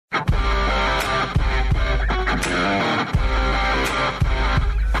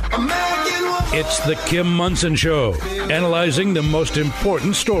It's the Kim Munson Show, analyzing the most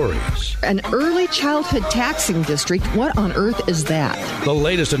important stories. An early childhood taxing district, what on earth is that? The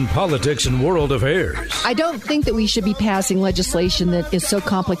latest in politics and world affairs. I don't think that we should be passing legislation that is so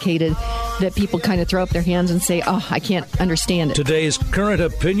complicated that people kind of throw up their hands and say, oh, I can't understand it. Today's current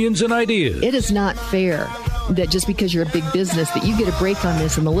opinions and ideas. It is not fair that just because you're a big business that you get a break on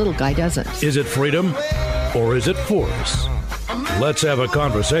this and the little guy doesn't. Is it freedom or is it force? Let's have a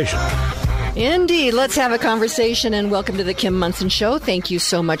conversation. Indeed. Let's have a conversation, and welcome to the Kim Munson Show. Thank you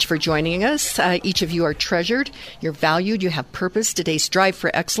so much for joining us. Each of you are treasured. You're valued. You have purpose. Today, strive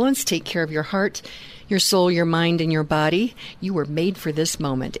for excellence. Take care of your heart, your soul, your mind, and your body. You were made for this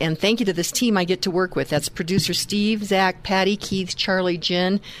moment. And thank you to this team I get to work with. That's producer Steve, Zach, Patty, Keith, Charlie,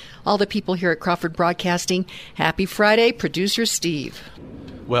 Jen, all the people here at Crawford Broadcasting. Happy Friday, producer Steve.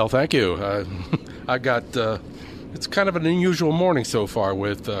 Well, thank you. I got... It's kind of an unusual morning so far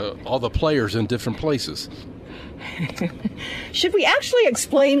with all the players in different places. Should we actually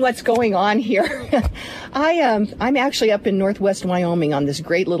explain what's going on here? I'm actually up in northwest Wyoming on this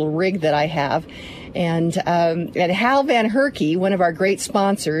great little rig that I have. And Hal Van Herky, one of our great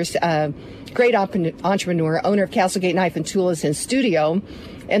sponsors, great entrepreneur, owner of Castlegate Knife and Tool, is in studio.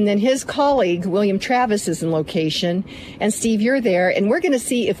 And then his colleague, William Travis, is in location. And Steve, you're there. And we're going to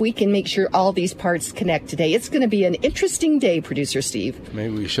see if we can make sure all these parts connect today. It's going to be an interesting day, producer Steve.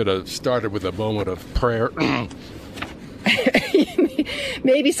 Maybe we should have started with a moment of prayer.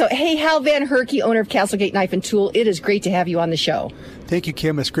 Maybe so. Hey, Hal Van Herky, owner of Castlegate Knife and Tool, it is great to have you on the show. Thank you,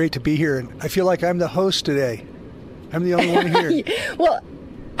 Kim. It's great to be here. And I feel like I'm the host today. I'm the only one here. Well,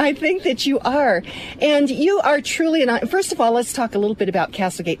 I think that you are. And you are truly first of all, let's talk a little bit about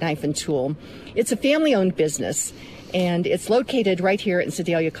Castlegate Knife and Tool. It's a family-owned business, and it's located right here in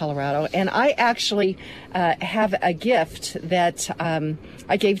Sedalia, Colorado. And I actually have a gift that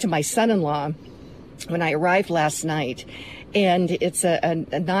I gave to my son-in-law when I arrived last night. And it's a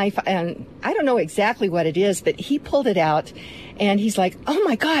knife, and I don't know exactly what it is, but he pulled it out, and he's like, "Oh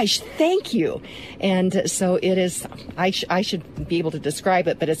my gosh, thank you!" And so it is. I should be able to describe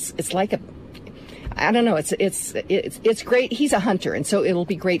it, but it's like I don't know. It's great. He's a hunter, and so it'll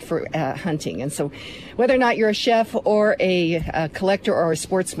be great for hunting. And so, whether or not you're a chef or a collector or a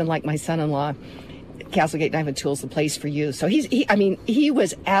sportsman like my son-in-law, Castlegate Knife and Tool is the place for you. So he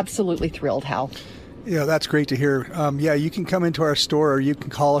was absolutely thrilled, Hal. Yeah, that's great to hear. You can come into our store, or you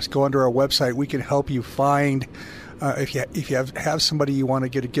can call us, go onto our website. We can help you find, if you have somebody you want to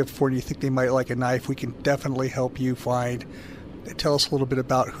get a gift for and you think they might like a knife, we can definitely help you find. Tell us a little bit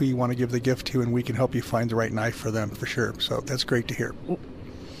about who you want to give the gift to, and we can help you find the right knife for them for sure. So that's great to hear.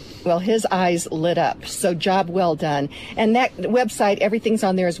 Well, his eyes lit up. So job well done. And that website, everything's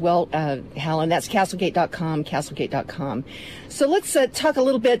on there as well, Hal, and that's castlegate.com, castlegate.com. So let's talk a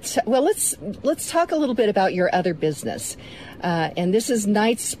little bit. Well, let's talk a little bit about your other business. And this is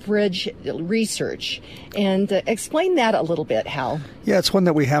Knightsbridge Research. And explain that a little bit, Hal. Yeah, it's one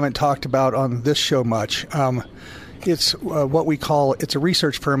that we haven't talked about on this show much. It's what we call, it's a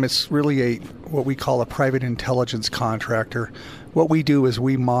research firm. It's really what we call a private intelligence contractor. What we do is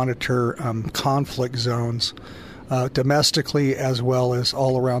we monitor conflict zones domestically as well as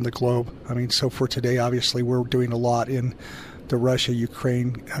all around the globe. I mean, so for today, obviously, we're doing a lot in the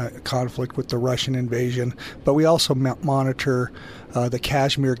Russia-Ukraine conflict with the Russian invasion. But we also monitor the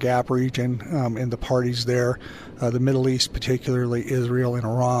Kashmir Gap region and the parties there, the Middle East, particularly Israel and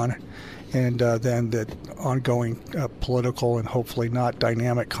Iran. And then the ongoing political and hopefully not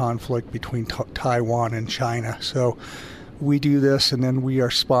dynamic conflict between Taiwan and China. So we do this, and then we are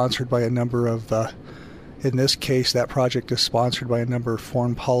sponsored by a number of, in this case, that project is sponsored by a number of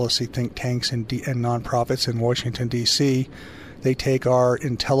foreign policy think tanks and nonprofits in Washington, D.C. They take our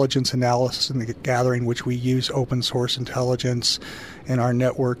intelligence analysis and gathering, which we use open source intelligence, and our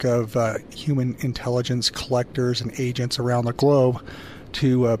network of human intelligence collectors and agents around the globe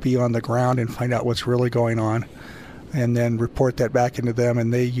to be on the ground and find out what's really going on, and then report that back into them,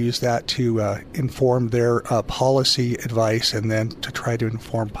 and they use that to inform their policy advice, and then to try to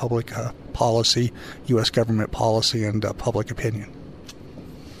inform public policy, U.S. government policy, and public opinion.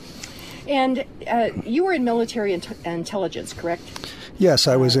 And you were in military intelligence, correct? Yes,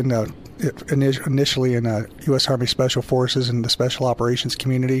 I was initially in U.S. Army Special Forces in the Special Operations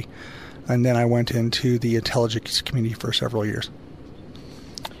community, and then I went into the intelligence community for several years.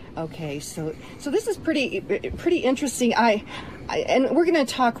 Okay, so this is pretty interesting. And we're going to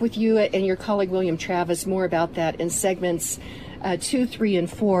talk with you and your colleague William Travis more about that in segments 2, 3, and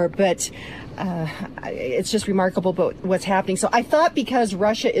 4, but it's just remarkable about what's happening. So I thought, because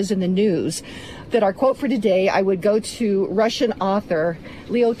Russia is in the news, that our quote for today, I would go to Russian author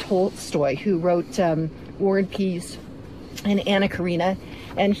Leo Tolstoy, who wrote War and Peace and Anna Karenina.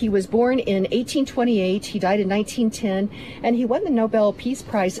 And he was born in 1828, he died in 1910, and he won the Nobel Peace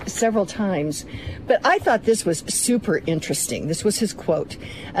Prize several times. But I thought this was super interesting. This was his quote: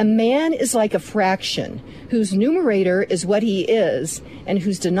 "A man is like a fraction, whose numerator is what he is, and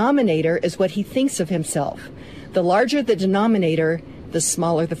whose denominator is what he thinks of himself. The larger the denominator, the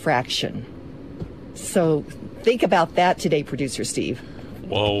smaller the fraction." So think about that today, Producer Steve.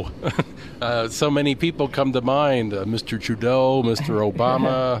 Whoa. So many people come to mind. Mr. Trudeau, Mr.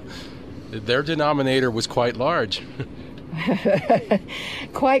 Obama. Their denominator was quite large.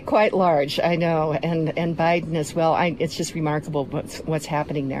 Quite large, I know, and Biden as well. It's just remarkable what's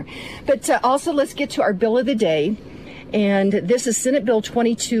happening there. But also, let's get to our bill of the day. And this is Senate Bill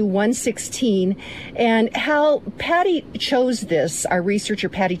 22-116. And how Patty chose this, our researcher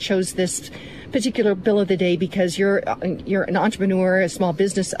Patty chose this particular bill of the day because you're an entrepreneur, a small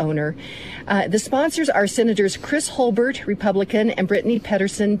business owner. The sponsors are Senators Chris Holbert, Republican, and Brittany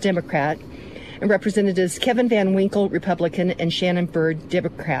Pedersen, Democrat, and Representatives Kevin Van Winkle, Republican, and Shannon Byrd,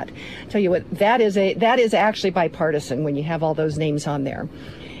 Democrat. Tell you what, that is actually bipartisan when you have all those names on there.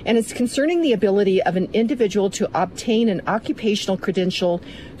 And it's concerning the ability of an individual to obtain an occupational credential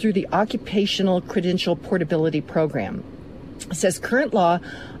through the Occupational Credential Portability Program. It says current law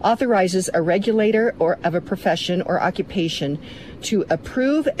authorizes a regulator or of a profession or occupation to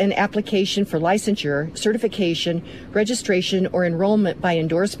approve an application for licensure, certification, registration, or enrollment by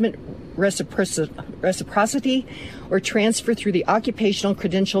endorsement, reciprocity, or transfer through the Occupational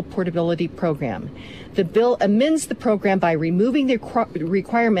Credential Portability Program. The bill amends the program by removing the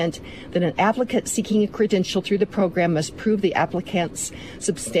requirement that an applicant seeking a credential through the program must prove the applicant's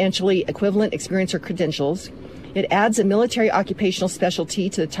substantially equivalent experience or credentials. It adds a military occupational specialty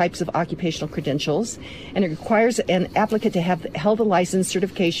to the types of occupational credentials, and it requires an applicant to have held a license,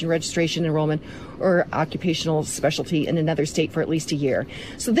 certification, registration, enrollment, or occupational specialty in another state for at least a year.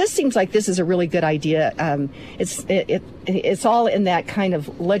 So this seems like this is a really good idea. It's all in that kind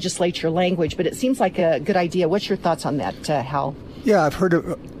of legislature language, but it seems like a good idea. What's your thoughts on that, Hal? Yeah, I've heard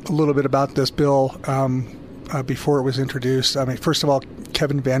a little bit about this bill before it was introduced. I mean, first of all,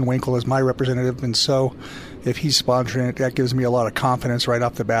 Kevin Van Winkle is my representative, and so if he's sponsoring it, that gives me a lot of confidence right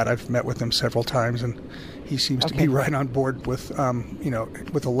off the bat. I've met with him several times, and he seems to be right on board with,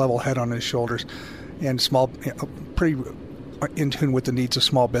 with a level head on his shoulders, and pretty in tune with the needs of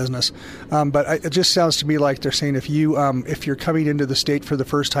small business. But it just sounds to me like they're saying if you're coming into the state for the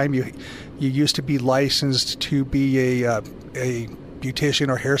first time, you used to be licensed to be a beautician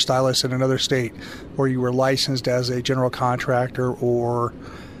or hairstylist in another state, or you were licensed as a general contractor or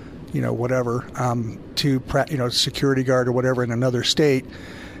whatever, security guard or whatever in another state,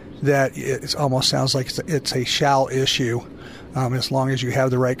 that it almost sounds like it's a shall issue, as long as you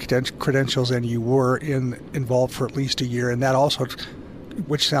have the right credentials and you were involved for at least a year. And that also,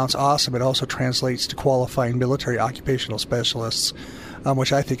 which sounds awesome, it also translates to qualifying military occupational specialists,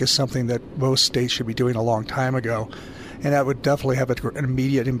 which I think is something that most states should be doing a long time ago. And that would definitely have an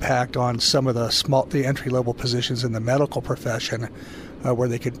immediate impact on some of the entry-level positions in the medical profession, where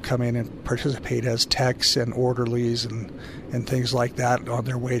they could come in and participate as techs and orderlies and things like that on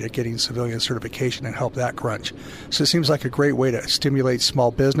their way to getting civilian certification and help that crunch. So it seems like a great way to stimulate small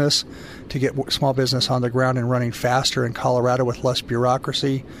business, to get small business on the ground and running faster in Colorado with less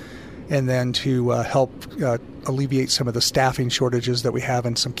bureaucracy, and then to help alleviate some of the staffing shortages that we have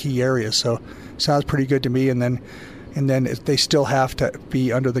in some key areas. So sounds pretty good to me. And then they still have to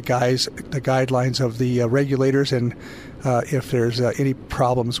be under the guidelines of the regulators, and if there's any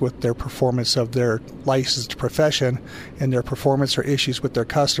problems with their performance of their licensed profession and their performance or issues with their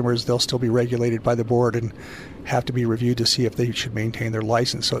customers, they'll still be regulated by the board and have to be reviewed to see if they should maintain their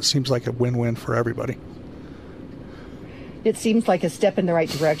license. So it seems like a win-win for everybody. It seems like a step in the right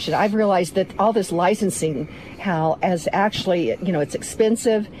direction. I've realized that all this licensing, Hal, as actually, it's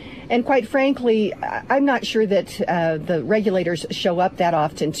expensive. And quite frankly, I'm not sure that the regulators show up that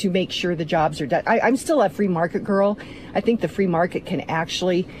often to make sure the jobs are done. I'm still a free market girl. I think the free market can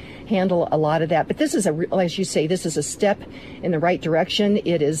actually handle a lot of that. But this is, as you say, this is a step in the right direction.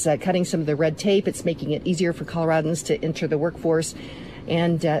 It is cutting some of the red tape. It's making it easier for Coloradans to enter the workforce.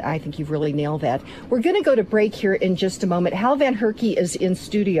 And I think you've really nailed that. We're going to go to break here in just a moment. Hal Van Herky is in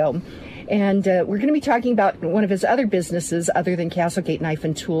studio. And we're going to be talking about one of his other businesses other than Castlegate Knife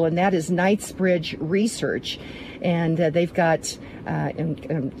and Tool, and that is Knightsbridge Research. And they've got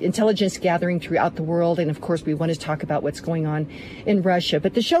intelligence gathering throughout the world. And, of course, we want to talk about what's going on in Russia.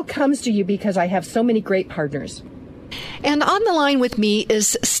 But the show comes to you because I have so many great partners. And on the line with me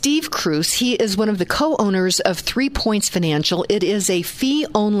is Steve Cruz. He is one of the co-owners of 3 Points Financial. It is a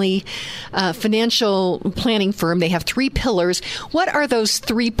fee-only financial planning firm. They have 3 pillars. What are those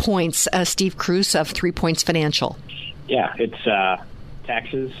 3 points, Steve Cruz, of 3 Points Financial? Yeah, it's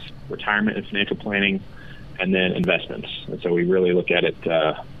taxes, retirement and financial planning, and then investments. And so we really look at it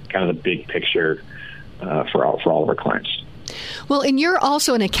kind of the big picture for all of our clients. Well, and you're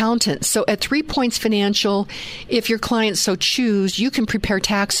also an accountant. So at 3 Points Financial, if your clients so choose, you can prepare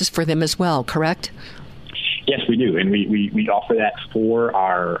taxes for them as well, correct? Yes, we do. And we offer that for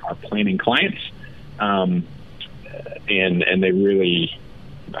our planning clients. And they really,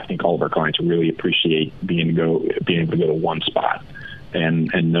 I think all of our clients really appreciate being able to go to one spot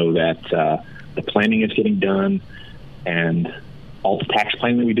and know that the planning is getting done, and all the tax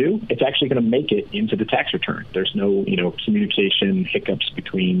planning that we do, it's actually going to make it into the tax return. There's no, communication hiccups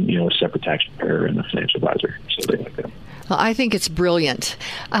between, a separate tax preparer and the financial advisor. So they like that. Well, I think it's brilliant.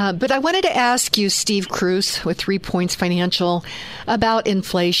 But I wanted to ask you, Steve Cruz, with 3 Points Financial, about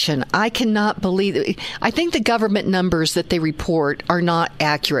inflation. I cannot believe it. I think the government numbers that they report are not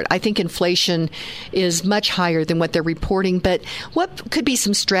accurate. I think inflation is much higher than what they're reporting. But what could be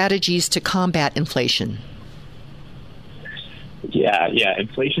some strategies to combat inflation? Yeah.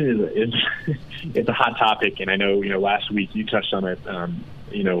 Inflation is it's a hot topic, and I know last week you touched on it a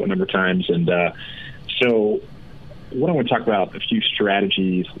number of times, and so what I want to talk about a few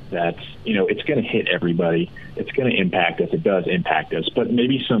strategies that it's going to hit everybody, it's going to impact us, it does impact us, but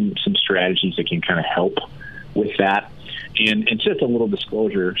maybe some strategies that can kind of help with that, and just a little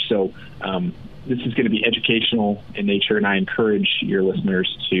disclosure. So this is going to be educational in nature, and I encourage your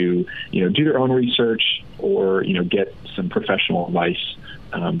listeners to do their own research or get some professional advice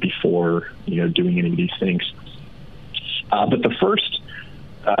before doing any of these things. But the first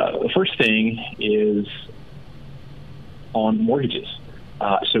thing is on mortgages.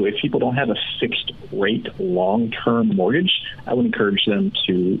 So if people don't have a fixed rate long-term mortgage, I would encourage them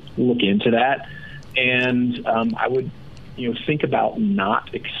to look into that, and I would think about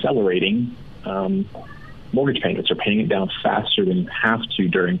not accelerating mortgage payments or paying it down faster than you have to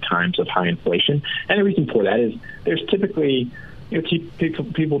during times of high inflation. And the reason for that is there's typically,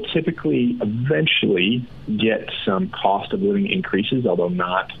 people typically eventually get some cost of living increases, although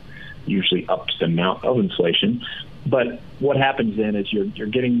not usually up to the amount of inflation. But what happens then is you're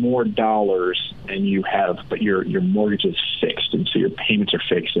getting more dollars but your mortgage is fixed, and so your payments are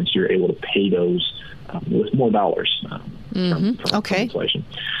fixed, and so you're able to pay those with more dollars from inflation.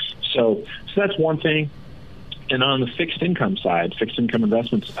 So that's one thing. And on the fixed income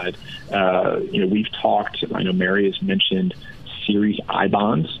investment side, we've talked, I know Mary has mentioned Series I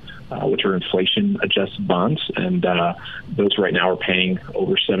bonds, which are inflation-adjusted bonds, and those right now are paying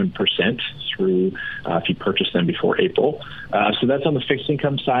over 7% through if you purchase them before April. So that's on the fixed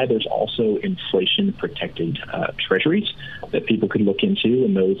income side. There's also inflation-protected treasuries that people could look into,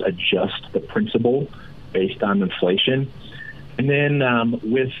 and those adjust the principal based on inflation. And then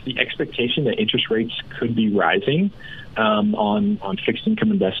with the expectation that interest rates could be rising on fixed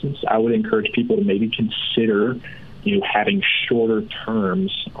income investments, I would encourage people to maybe consider having shorter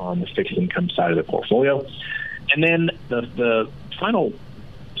terms on the fixed income side of the portfolio. And then the final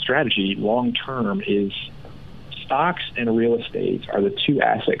strategy long term is stocks and real estate are the 2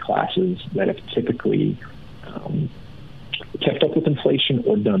 asset classes that have typically kept up with inflation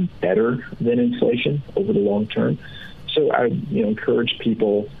or done better than inflation over the long term. So I encourage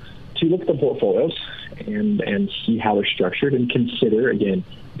people to look at the portfolios and see how they're structured, and consider, again,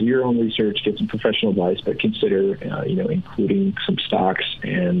 do your own research, get some professional advice, but consider including some stocks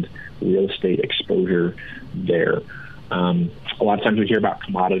and real estate exposure there. A lot of times we hear about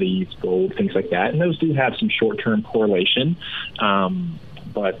commodities, gold, things like that, and those do have some short-term correlation,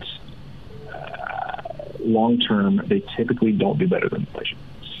 but long-term they typically don't do better than inflation.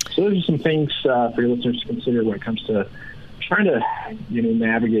 So those are some things for your listeners to consider when it comes to trying to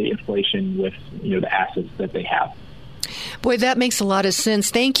navigate inflation with the assets that they have. Boy, that makes a lot of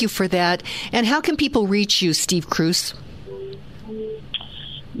sense. Thank you for that. And how can people reach you, Steve Cruz?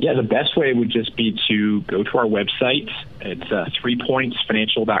 Yeah, the best way would just be to go to our website. It's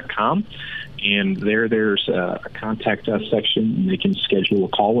 3pointsfinancial.com. And there's a contact us section, and they can schedule a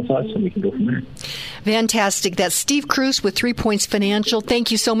call with us, and we can go from there. Fantastic. That's Steve Cruz with 3 Points Financial.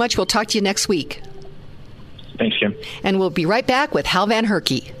 Thank you so much. We'll talk to you next week. Thanks, Kim. And we'll be right back with Hal Van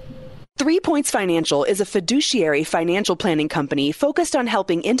Herky. 3 Points Financial is a fiduciary financial planning company focused on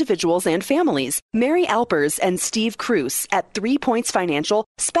helping individuals and families. Mary Alpers and Steve Cruz at 3 Points Financial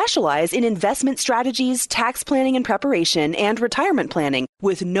specialize in investment strategies, tax planning and preparation, and retirement planning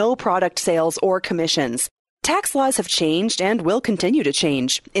with no product sales or commissions. Tax laws have changed and will continue to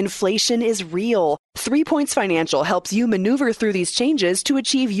change. Inflation is real. 3 Points Financial helps you maneuver through these changes to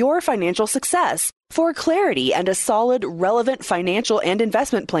achieve your financial success. For clarity and a solid, relevant financial and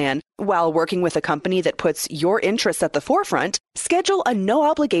investment plan, while working with a company that puts your interests at the forefront, schedule a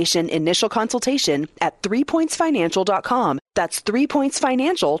no-obligation initial consultation at 3pointsfinancial.com. That's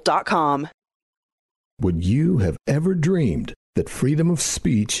 3pointsfinancial.com. Would you have ever dreamed that freedom of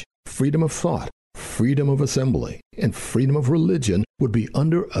speech, freedom of thought, freedom of assembly, and freedom of religion would be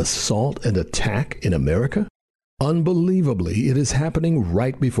under assault and attack in America? Unbelievably, it is happening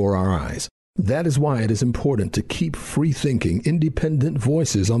right before our eyes. That is why it is important to keep free-thinking, independent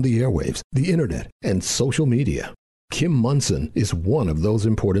voices on the airwaves, the internet, and social media. Kim Munson is one of those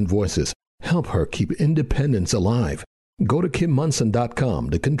important voices. Help her keep independence alive. Go to KimMunson.com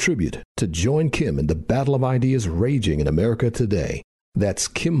to contribute, to join Kim in the battle of ideas raging in America today. That's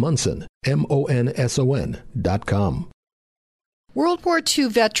Kim Munson, MONSON.com. World War II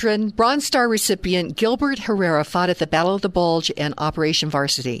veteran, Bronze Star recipient Gilbert Herrera fought at the Battle of the Bulge and Operation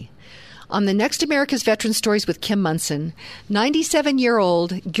Varsity. On the next America's Veteran Stories with Kim Munson,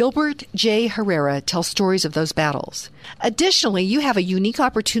 97-year-old Gilbert J. Herrera tells stories of those battles. Additionally, you have a unique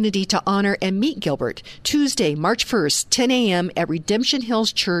opportunity to honor and meet Gilbert Tuesday, March 1st, 10 a.m. at Redemption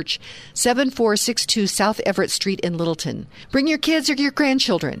Hills Church, 7462 South Everett Street in Littleton. Bring your kids or your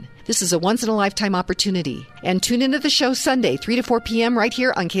grandchildren. This is a once-in-a-lifetime opportunity. And tune into the show Sunday, 3 to 4 p.m. right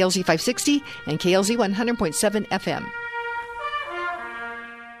here on KLZ 560 and KLZ 100.7 FM.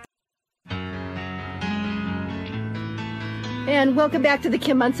 And welcome back to the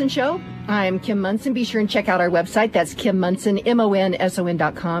Kim Munson Show. I'm Kim Munson. Be sure and check out our website. That's Kim Munson,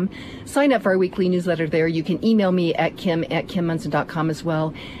 MONSON.com. Sign up for our weekly newsletter there. You can email me at kim@kimmunson.com as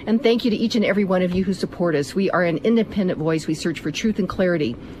well. And thank you to each and every one of you who support us. We are an independent voice. We search for truth and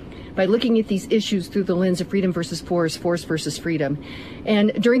clarity by looking at these issues through the lens of freedom versus force, force versus freedom.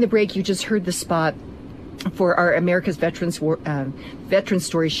 And during the break, you just heard the spot for our America's Veteran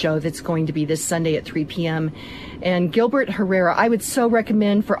Stories show that's going to be this Sunday at 3 p.m. And Gilbert Herrera, I would so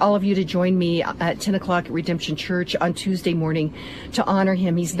recommend for all of you to join me at 10 o'clock at Redemption Church on Tuesday morning to honor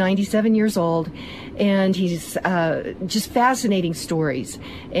him. He's 97 years old, and he's just fascinating stories.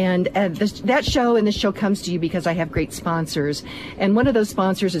 And that show and this show comes to you because I have great sponsors. And one of those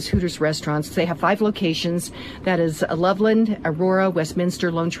sponsors is Hooters Restaurants. They have 5 locations. That is Loveland, Aurora,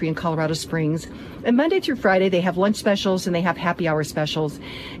 Westminster, Lone Tree, and Colorado Springs. And Monday through Friday, they have lunch specials and they have happy hour specials.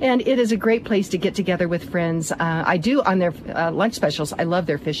 And it is a great place to get together with friends. I do on their lunch specials. I love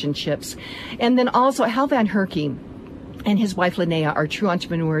their fish and chips. And then also Hal Van Herky and his wife Linnea are true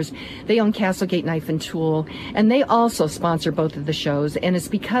entrepreneurs. They own Castlegate Knife and Tool, and they also sponsor both of the shows. And it's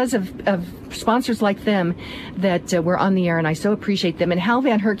because of sponsors like them that we're on the air, and I so appreciate them. And Hal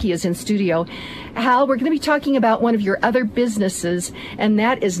Van Herky is in studio. Hal, we're going to be talking about one of your other businesses, and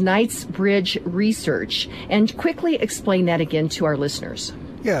that is Knightsbridge Research. And quickly explain that again to our listeners.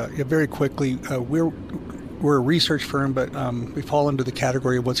 Yeah, very quickly. We're a research firm, but we fall into the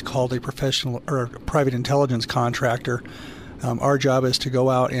category of what's called a professional or private intelligence contractor. Our job is to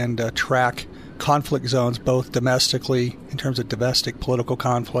go out and track conflict zones, both domestically in terms of domestic political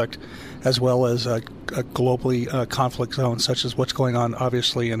conflict, as well as globally conflict zones, such as what's going on,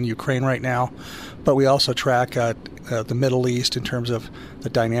 obviously, in Ukraine right now. But we also track the Middle East in terms of the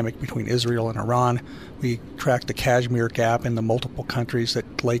dynamic between Israel and Iran. We track the Kashmir Gap and the multiple countries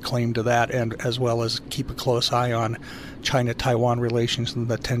that lay claim to that, and as well as keep a close eye on China-Taiwan relations and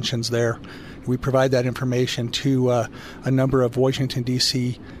the tensions there. We provide that information to a number of Washington,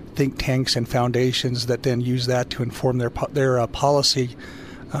 D.C. think tanks and foundations that then use that to inform their policy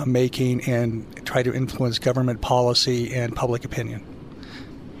making and try to influence government policy and public opinion.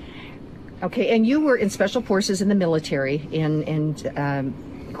 Okay, and you were in Special Forces in the military and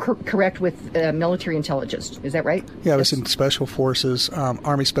correct with military intelligence, is that right? Yeah, I was in Special Forces,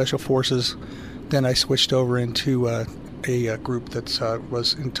 Army Special Forces. Then I switched over into a group that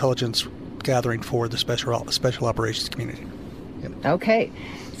was intelligence gathering for the special operations community. Yep. Okay,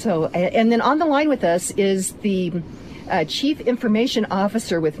 so and then on the line with us is the Chief Information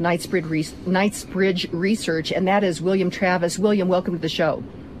Officer with Knightsbridge Research, and that is William Travis. William, welcome to the show.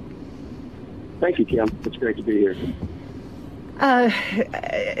 Thank you, Kim. It's great to be here.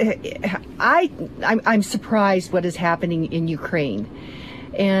 I'm surprised what is happening in Ukraine.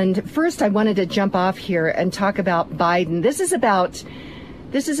 And first, I wanted to jump off here and talk about Biden. This is about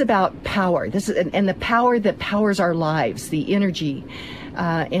This is about power. This is and the power that powers our lives, the energy.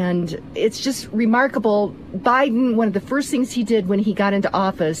 And it's just remarkable. Biden, one of the first things he did when he got into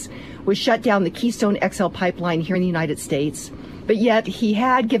office was shut down the Keystone XL pipeline here in the United States. But yet he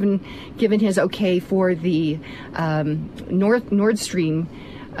had given his okay for the Nord Stream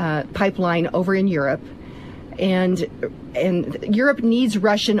pipeline over in Europe. And Europe needs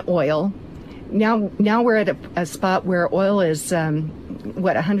Russian oil. Now we're at a spot where oil is,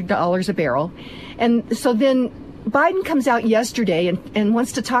 $100 a barrel. And so then Biden comes out yesterday and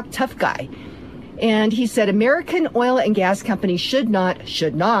wants to talk tough guy. And he said American oil and gas companies should not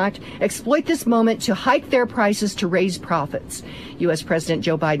exploit this moment to hike their prices to raise profits. U.S. President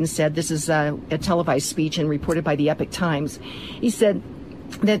Joe Biden said, this is a televised speech and reported by the Epoch Times. He said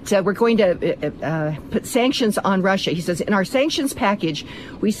that we're going to put sanctions on Russia. He says, in our sanctions package,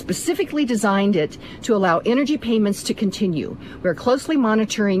 we specifically designed it to allow energy payments to continue. We're closely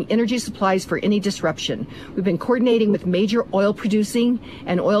monitoring energy supplies for any disruption. We've been coordinating with major oil producing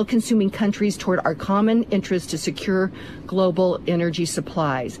and oil consuming countries toward our common interest to secure global energy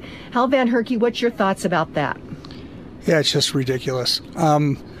supplies. Hal Van Herky, what's your thoughts about that? Yeah, it's just ridiculous.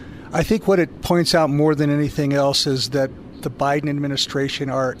 I think what it points out more than anything else is that the Biden administration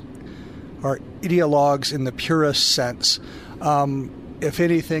are ideologues in the purest sense. If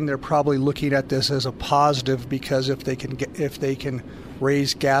anything, they're probably looking at this as a positive because if they can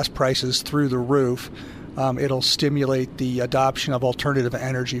raise gas prices through the roof, it'll stimulate the adoption of alternative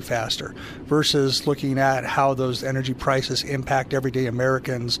energy faster. Versus looking at how those energy prices impact everyday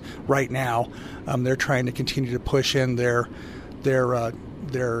Americans right now, they're trying to continue to push in their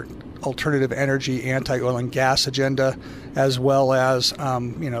alternative energy, anti-oil and gas agenda, as well as,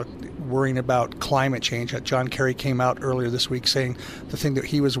 worrying about climate change. John Kerry came out earlier this week saying the thing that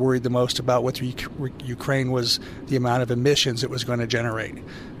he was worried the most about with Ukraine was the amount of emissions it was going to generate.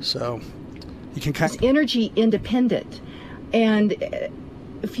 So you can kind of... energy independent, and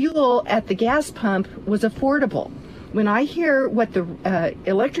fuel at the gas pump was affordable. When I hear what the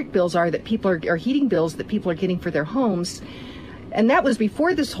electric bills are that people are heating bills that people are getting for their homes, and that was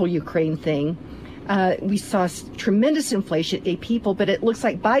before this whole Ukraine thing. We saw tremendous inflation at people, but it looks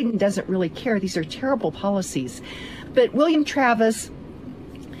like Biden doesn't really care. These are terrible policies. But William Travis,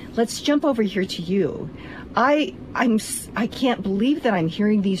 let's jump over here to you. I can't believe that I'm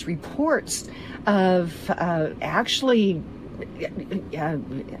hearing these reports of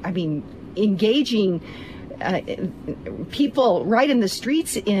engaging people right in the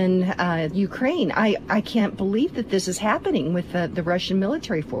streets in Ukraine. I can't believe that this is happening with the Russian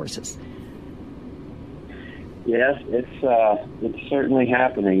military forces. Yes, it's certainly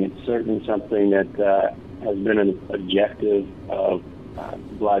happening. It's certainly something that has been an objective of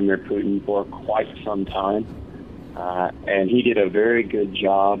Vladimir Putin for quite some time. And he did a very good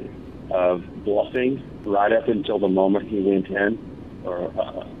job of bluffing right up until the moment he went in, or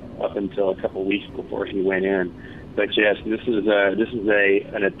up until a couple weeks before he went in. But yes, this is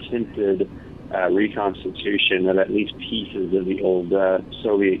an attempted reconstitution of at least pieces of the old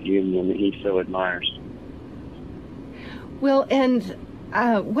Soviet Union that he so admires. Well, and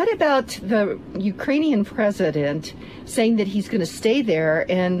what about the Ukrainian president saying that he's going to stay there?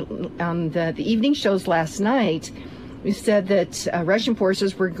 And on the evening shows last night, we said that Russian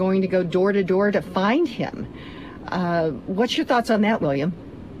forces were going to go door to door to find him. What's your thoughts on that, William?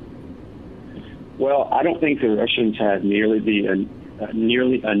 Well, I don't think the Russians have nearly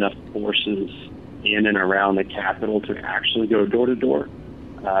enough forces in and around the capital to actually go door to door.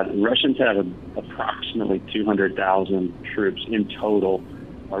 The Russians have approximately 200,000 troops in total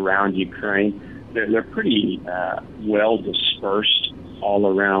around Ukraine. They're pretty well dispersed all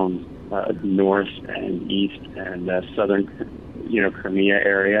around north and east and southern, Crimea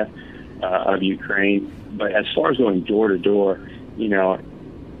area of Ukraine. But as far as going door to door,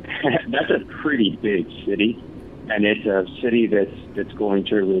 that's a pretty big city, and it's a city that's going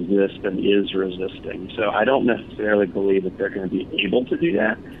to resist and is resisting. So I don't necessarily believe that they're going to be able to do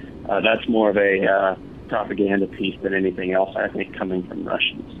that. That's more of a propaganda piece than anything else, I think, coming from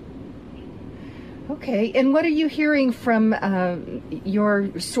Russians. Okay, and what are you hearing from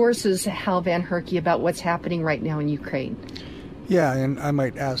your sources, Hal Van Herky, about what's happening right now in Ukraine? Yeah, and I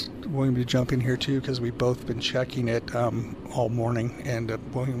might ask William to jump in here too, because we've both been checking it all morning, and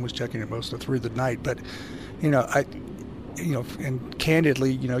William was checking it most of through the night. But and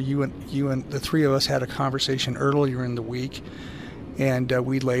candidly, you and the three of us had a conversation earlier in the week, and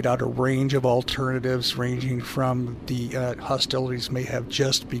we laid out a range of alternatives, ranging from the hostilities may have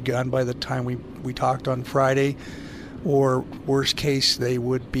just begun by the time we talked on Friday, or worst case, they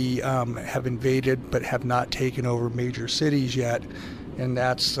would be have invaded but have not taken over major cities yet, And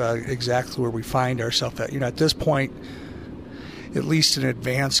that's exactly where we find ourselves at. At this point, at least an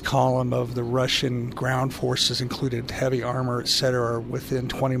advanced column of the Russian ground forces, included heavy armor, etc., are within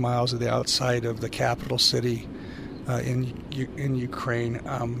 20 miles of the outside of the capital city in Ukraine.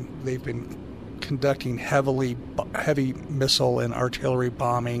 They've been conducting heavy missile and artillery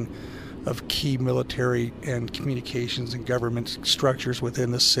bombing of key military and communications and government structures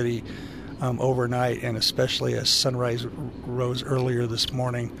within the city overnight, and especially as sunrise rose earlier this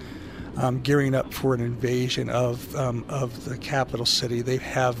morning, gearing up for an invasion of the capital city. They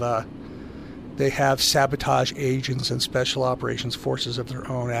have sabotage agents and special operations forces of their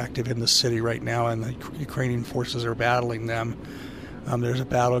own active in the city right now, and the Ukrainian forces are battling them. There's a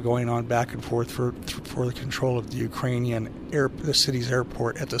battle going on back and forth for the control of the city's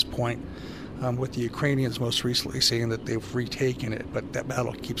airport at this point, with the Ukrainians most recently saying that they've retaken it, but that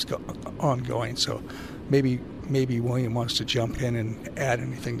battle keeps ongoing. So maybe William wants to jump in and add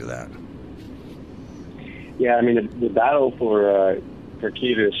anything to that. Yeah, I mean, the battle for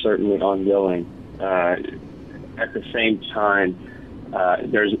Kyiv is certainly ongoing. At the same time,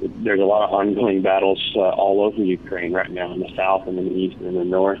 there's a lot of ongoing battles all over Ukraine right now, in the south and in the east and in the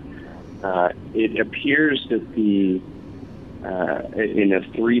north. It appears that in the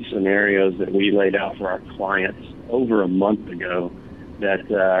three scenarios that we laid out for our clients over a month ago, that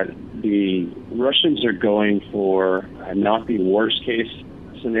the Russians are going for not the worst case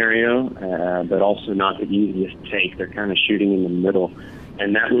scenario, but also not the easiest take. They're kind of shooting in the middle,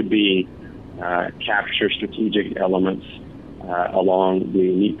 and that would be capture strategic elements along the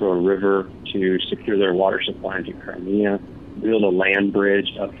Dnipro River to secure their water supply into Crimea, build a land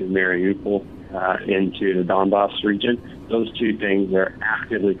bridge up to Mariupol into the Donbass region. Those two things they're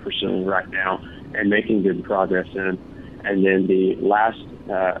actively pursuing right now and making good progress in. And then the last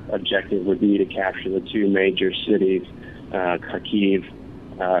objective would be to capture the two major cities, Kharkiv,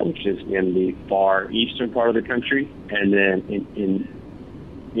 which is in the far eastern part of the country, and then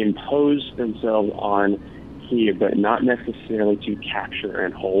impose themselves on Kyiv, but not necessarily to capture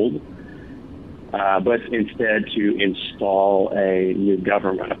and hold, but instead to install a new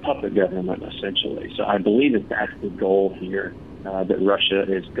government, a puppet government, essentially. So I believe that that's the goal here that Russia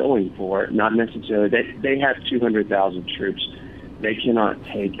is going for. Not necessarily. They have 200,000 troops. They cannot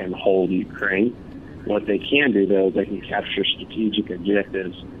take and hold Ukraine. What they can do, though, they can capture strategic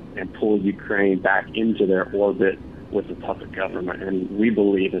objectives and pull Ukraine back into their orbit with the puppet government. And we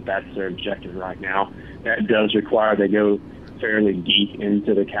believe that that's their objective right now. That does require they go fairly deep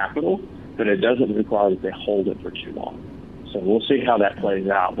into the capital, but it doesn't require that they hold it for too long. So we'll see how that plays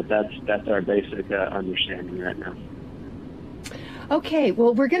out, but that's our basic understanding right now. Okay,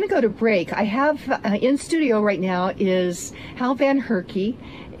 well, we're going to go to break. I have in studio right now is Hal Van Herky,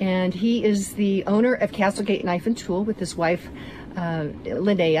 and he is the owner of Castlegate Knife and Tool with his wife,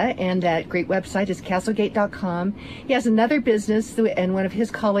 Linnea, and that great website is castlegate.com. He has another business, and one of his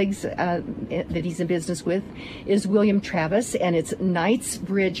colleagues that he's in business with is William Travis, and it's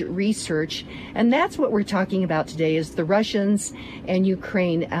Knightsbridge Research, and that's what we're talking about today is the Russians and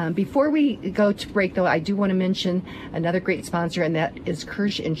Ukraine. Before we go to break, though, I do want to mention another great sponsor, and that is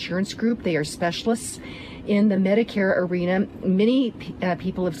Kirsch Insurance Group. They are specialists in the Medicare arena. Many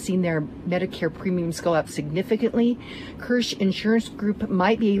people have seen their Medicare premiums go up significantly. Kirsch Insurance Group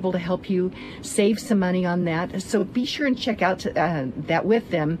might be able to help you save some money on that. So be sure and check out that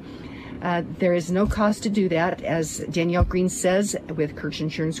with them. There is no cost to do that. As Danielle Green says with Kirsch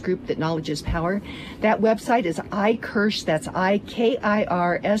Insurance Group, that knowledge is power. That website is iKirsch, that's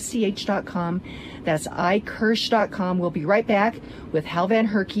IKIRSCH.com. That's iKirsch.com. We'll be right back with Hal Van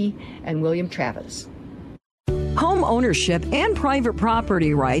Herky and William Travis. Home ownership and private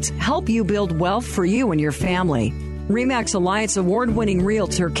property rights help you build wealth for you and your family. RE/MAX Alliance award-winning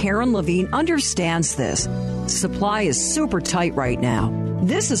realtor Karen Levine understands this. Supply is super tight right now.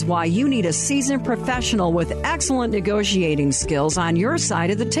 This is why you need a seasoned professional with excellent negotiating skills on your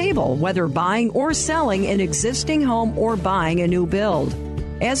side of the table, whether buying or selling an existing home or buying a new build.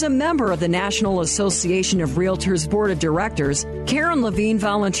 As a member of the National Association of Realtors Board of Directors, Karen Levine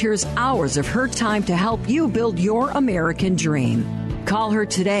volunteers hours of her time to help you build your American dream. Call her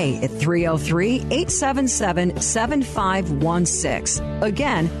today at 303-877-7516.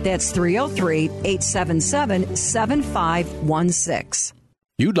 Again, that's 303-877-7516.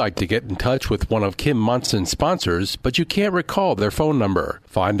 You'd like to get in touch with one of Kim Munson's sponsors, but you can't recall their phone number.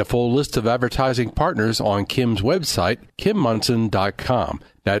 Find a full list of advertising partners on Kim's website, KimMunson.com.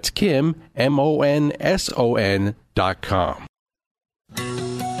 That's Kim, MONSON.com.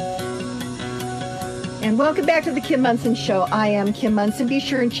 And welcome back to the Kim Munson Show. I am Kim Munson. Be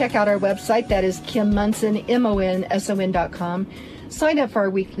sure and check out our website. That is Kim Munson, MONSON.com. sign up for our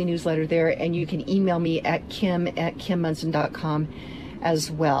weekly newsletter there, and you can email me at kim@kimmunson.com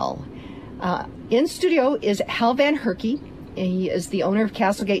as well. In studio is Hal Van Herky. He is the owner of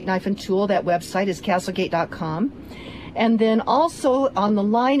Castlegate Knife and Tool. That website is castlegate.com. And then also on the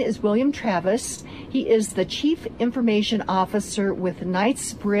line is William Travis. He is the Chief Information Officer with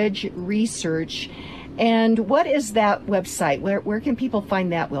Knightsbridge Research. And what is that website? Where can people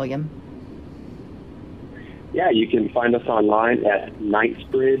find that, William? Yeah, you can find us online at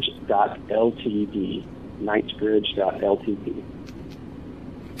knightsbridge.ltd. knightsbridge.ltd.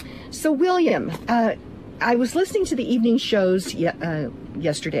 So, William, I was listening to the evening shows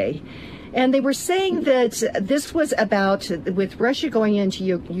yesterday, and they were saying that this was about, with Russia going into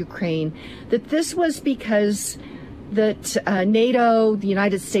Ukraine, that this was because that NATO, the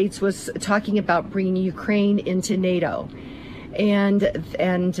United States, was talking about bringing Ukraine into NATO. And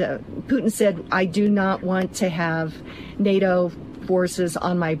Putin said, I do not want to have NATO forces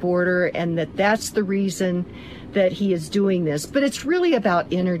on my border, and that's the reason that he is doing this. But it's really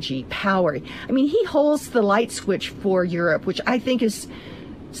about energy, power. I mean, he holds the light switch for Europe, which I think is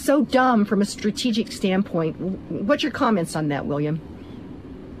so dumb from a strategic standpoint. What's your comments on that, William?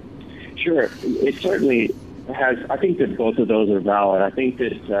 Sure. It certainly has. I think that both of those are valid. I think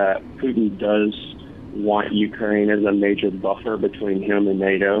that Putin does want Ukraine as a major buffer between him and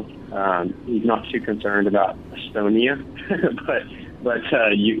NATO. He's not too concerned about Estonia,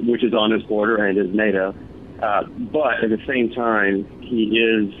 which is on his border and is NATO. But at the same time, he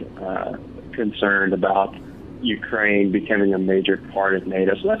is concerned about Ukraine becoming a major part of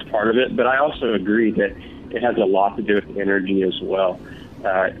NATO. So that's part of it. But I also agree that it has a lot to do with energy as well.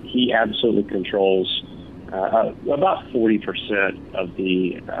 He absolutely controls about 40% of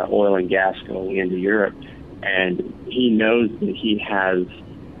the oil and gas going into Europe. And he knows that he has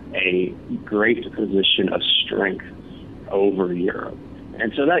a great position of strength over Europe.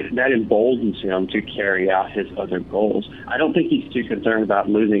 And so that emboldens him to carry out his other goals. I don't think he's too concerned about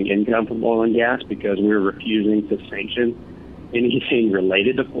losing income from oil and gas because we're refusing to sanction anything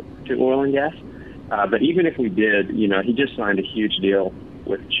related to oil and gas. But even if we did, he just signed a huge deal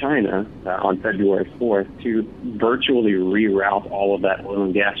with China on February 4th to virtually reroute all of that oil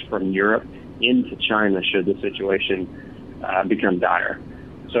and gas from Europe into China should the situation become dire.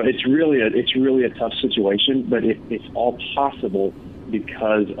 So it's really a tough situation, but it's all possible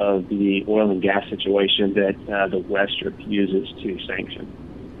because of the oil and gas situation that the West refuses to sanction.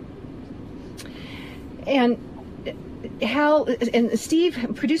 And Hal and Steve,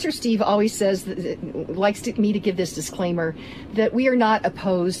 producer Steve, always says likes me to give this disclaimer that we are not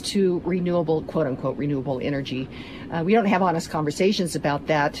opposed to renewable, quote unquote, renewable energy. We don't have honest conversations about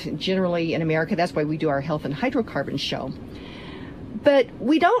that generally in America. That's why we do our health and hydrocarbon show. But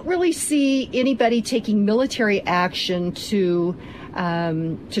we don't really see anybody taking military action to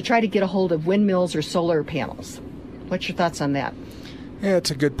try to get a hold of windmills or solar panels. What's your thoughts on that? Yeah,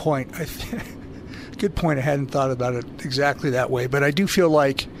 it's a good point. Good point. I hadn't thought about it exactly that way, but I do feel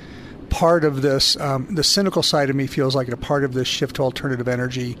like part of this, the cynical side of me feels like a part of this shift to alternative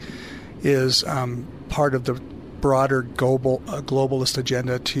energy is part of the broader globalist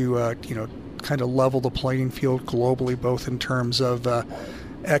agenda to, kind of level the playing field globally, both in terms of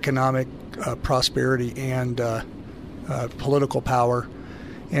economic prosperity and political power.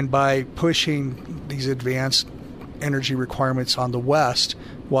 And by pushing these advanced energy requirements on the West,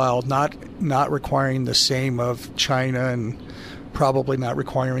 while not requiring the same of China and probably not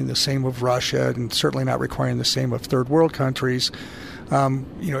requiring the same of Russia and certainly not requiring the same of third world countries,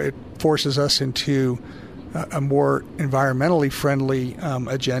 it forces us into a more environmentally friendly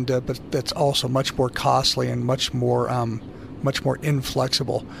agenda, but that's also much more costly and much more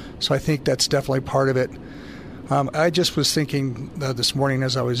inflexible. So I think that's definitely part of it. I just was thinking this morning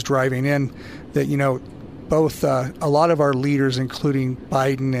as I was driving in that, both a lot of our leaders, including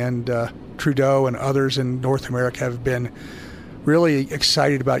Biden and Trudeau and others in North America, have been really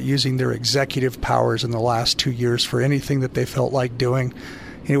excited about using their executive powers in the last 2 years for anything that they felt like doing.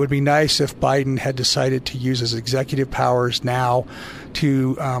 And it would be nice if Biden had decided to use his executive powers now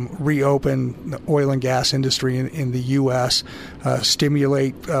to reopen the oil and gas industry in the U.S.,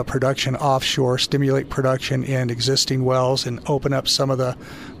 stimulate production offshore, stimulate production in existing wells, and open up some of the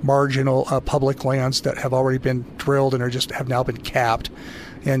marginal public lands that have already been drilled and have now been capped,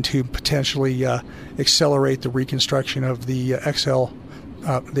 and to potentially accelerate the reconstruction of the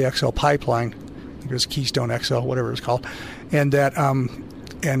XL pipeline. I think it was Keystone XL, whatever it was called, and that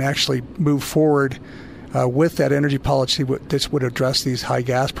and actually move forward with that energy policy, this would address these high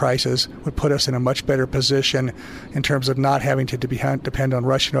gas prices, would put us in a much better position in terms of not having to depend on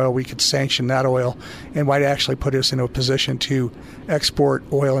Russian oil. We could sanction that oil and might actually put us in a position to export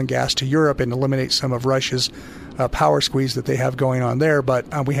oil and gas to Europe and eliminate some of Russia's power squeeze that they have going on there.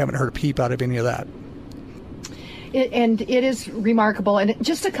 But we haven't heard a peep out of any of that. And it is remarkable. And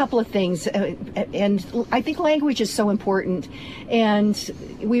just a couple of things. And I think language is so important. And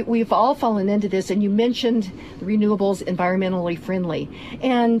we've all fallen into this. And you mentioned renewables, environmentally friendly.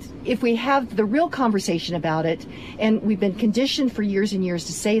 And if we have the real conversation about it, and we've been conditioned for years and years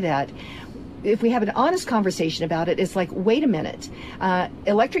to say that, if we have an honest conversation about it, it's like, wait a minute.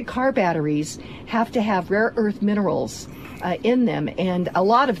 Electric car batteries have to have rare earth minerals in them, and a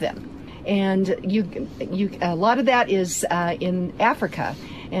lot of them. And a lot of that is in Africa,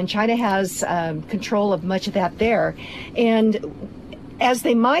 and China has control of much of that there. And as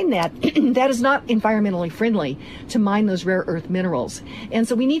they mine that, that is not environmentally friendly to mine those rare earth minerals. And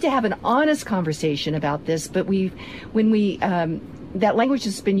so we need to have an honest conversation about this. But that language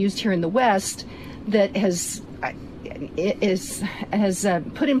has been used here in the West that has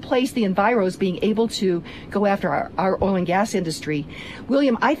put in place the enviros being able to go after our oil and gas industry.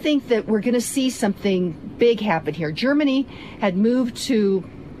 William, I think that we're going to see something big happen here. Germany had moved to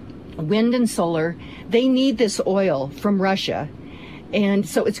wind and solar. They need this oil from Russia. And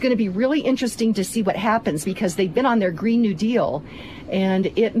so it's going to be really interesting to see what happens, because they've been on their Green New Deal, and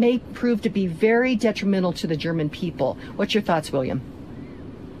it may prove to be very detrimental to the German people. What's your thoughts, William?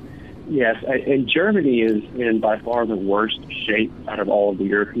 Yes, and Germany is in by far the worst shape out of all of the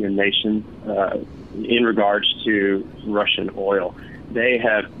European nations in regards to Russian oil. They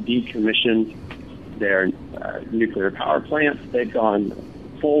have decommissioned their nuclear power plants. They've gone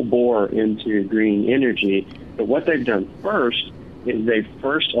full bore into green energy. But what they've done first is they've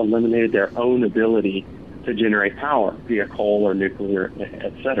first eliminated their own ability to generate power via coal or nuclear,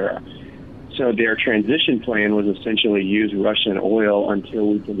 etc. So their transition plan was essentially use Russian oil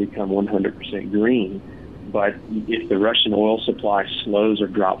until we can become 100% green. But if the Russian oil supply slows or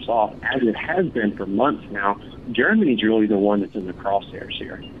drops off, as it has been for months now, Germany's really the one that's in the crosshairs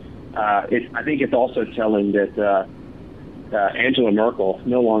here. I think it's also telling that Angela Merkel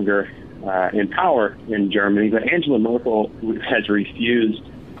no longer in power in Germany, but Angela Merkel has refused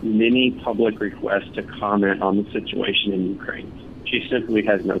many public requests to comment on the situation in Ukraine. She simply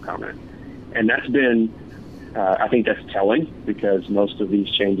has no comment. And that's been, I think that's telling, because most of these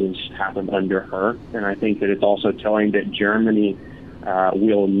changes happened under her. And I think that it's also telling that Germany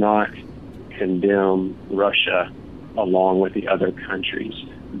will not condemn Russia along with the other countries.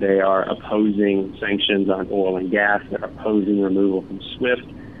 They are opposing sanctions on oil and gas. They're opposing removal from SWIFT.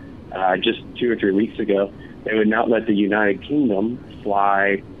 Just 2 or 3 weeks ago, they would not let the United Kingdom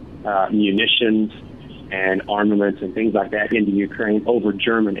fly munitions and armaments and things like that into Ukraine over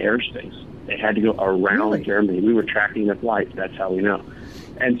German airspace. They had to go around Germany. We were tracking the flights. That's how we know.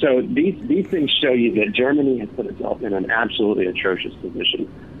 And so these things show you that Germany has put itself in an absolutely atrocious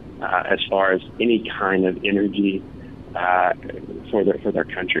position as far as any kind of energy for their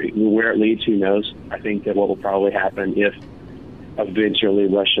country. Where it leads, who knows? I think that what will probably happen if eventually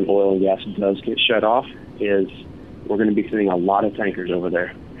Russian oil and gas does get shut off is we're going to be seeing a lot of tankers over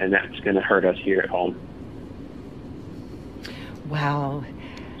there, and that's going to hurt us here at home. Wow.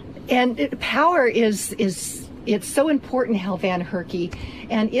 And power is it's so important, Hal Van Herky.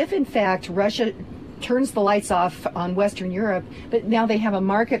 And if, in fact, Russia turns the lights off on Western Europe, but now they have a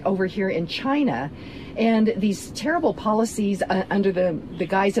market over here in China, and these terrible policies under the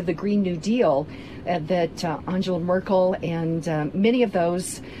guise of the Green New Deal that Angela Merkel and many of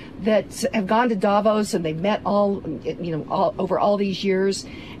those that have gone to Davos and they've met all over all these years,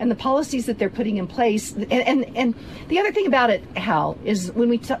 and the policies that they're putting in place. And the other thing about it, Hal, is when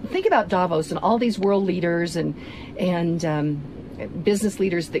we think about Davos and all these world leaders and business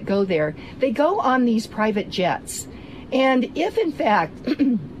leaders that go there, they go on these private jets. And if, in fact,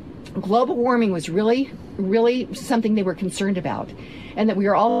 global warming was really, really something they were concerned about, and that we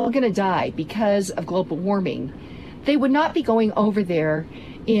are all going to die because of global warming, they would not be going over there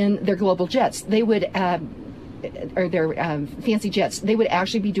in their global jets. They would, or their fancy jets, they would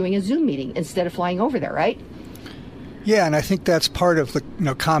actually be doing a Zoom meeting instead of flying over there, right? Yeah, and I think that's part of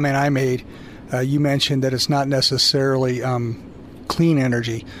the comment I made. You mentioned that it's not necessarily clean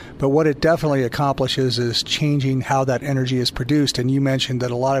energy, but what it definitely accomplishes is changing how that energy is produced. And you mentioned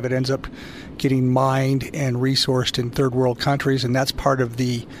that a lot of it ends up getting mined and resourced in third world countries, and that's part of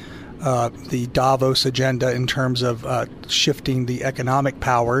the Davos agenda in terms of shifting the economic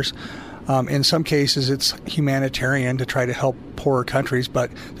powers. In some cases, it's humanitarian to try to help poorer countries,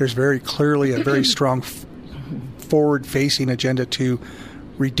 but there's very clearly a very strong forward-facing agenda to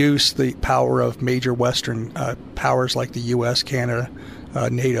reduce the power of major Western powers like the U.S., Canada,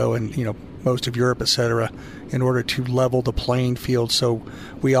 NATO, and most of Europe, etc., in order to level the playing field so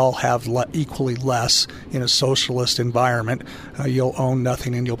we all have equally less in a socialist environment. You'll own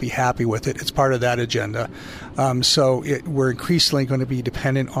nothing and you'll be happy with it. It's part of that agenda. We're increasingly going to be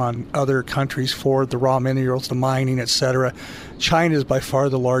dependent on other countries for the raw minerals, the mining, etc. China is by far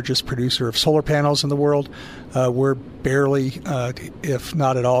the largest producer of solar panels in the world. We're barely, if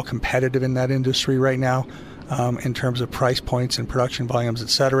not at all, competitive in that industry right now. In terms of price points and production volumes, et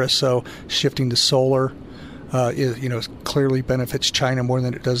cetera. So shifting to solar clearly benefits China more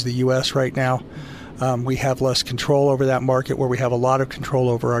than it does the U.S. right now. We have less control over that market, where we have a lot of control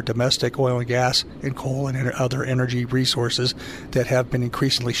over our domestic oil and gas and coal and other energy resources that have been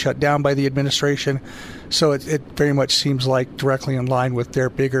increasingly shut down by the administration. So it very much seems like directly in line with their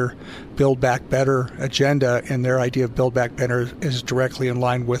bigger Build Back Better agenda, and their idea of Build Back Better is directly in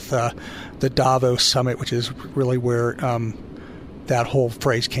line with the Davos summit, which is really where that whole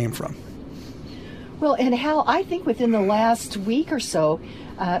phrase came from. Well, and Hal, I think within the last week or so,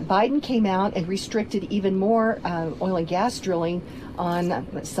 Biden came out and restricted even more oil and gas drilling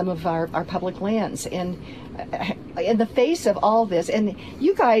on some of our public lands. And in the face of all this, and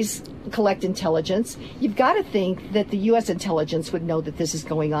you guys collect intelligence, you've got to think that the U.S. intelligence would know that this is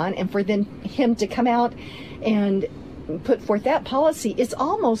going on. And for him to come out and put forth that policy, it's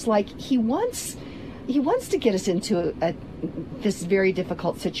almost like he wants to get us into this very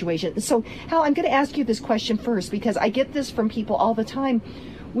difficult situation. So, Hal, I'm going to ask you this question first, because I get this from people all the time.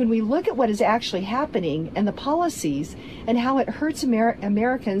 When we look at what is actually happening and the policies and how it hurts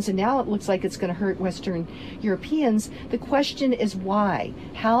Americans, and now it looks like it's going to hurt Western Europeans, the question is why?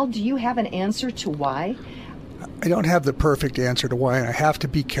 Hal, do you have an answer to why? I don't have the perfect answer to why, and I have to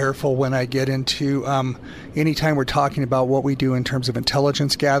be careful when I get into anytime we're talking about what we do in terms of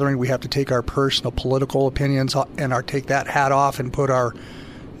intelligence gathering. We have to take our personal political opinions and take that hat off and put our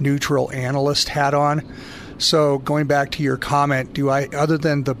neutral analyst hat on. So going back to your comment, other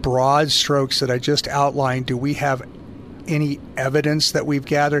than the broad strokes that I just outlined, do we have any evidence that we've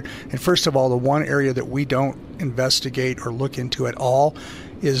gathered? And first of all, the one area that we don't investigate or look into at all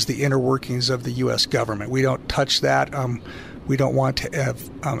is the inner workings of the U.S. government. We don't touch that. We don't want to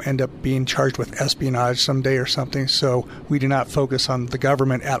end up being charged with espionage someday or something, so we do not focus on the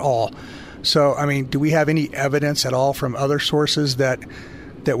government at all. So, do we have any evidence at all from other sources that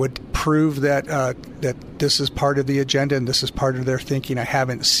would prove that this is part of the agenda and this is part of their thinking? I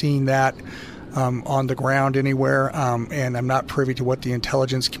haven't seen that on the ground anywhere, and I'm not privy to what the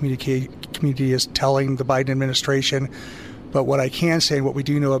intelligence community is telling the Biden administration. But what I can say, and what we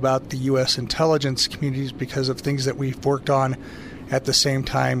do know about the U.S. intelligence communities, because of things that we've worked on at the same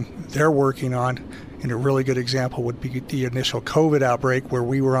time they're working on, and a really good example would be the initial COVID outbreak, where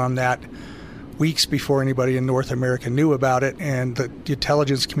we were on that weeks before anybody in North America knew about it, and the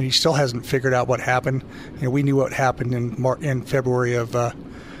intelligence community still hasn't figured out what happened. We knew what happened in February of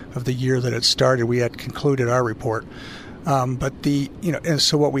the year that it started. We had concluded our report, and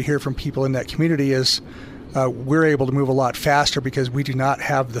so what we hear from people in that community is we're able to move a lot faster because we do not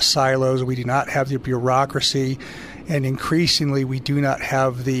have the silos, we do not have the bureaucracy, and increasingly we do not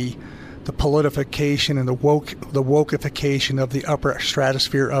have the politification and the wokeification of the upper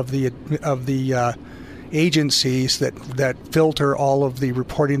stratosphere of the agencies that filter all of the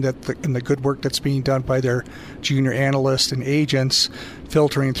reporting and the good work that's being done by their junior analysts and agents,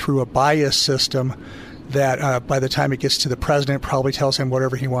 filtering through a bias system that by the time it gets to the president probably tells him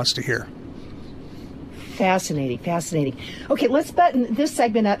whatever he wants to hear. Fascinating. Okay, let's button this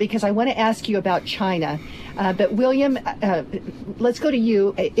segment up because I want to ask you about China. But William, let's go to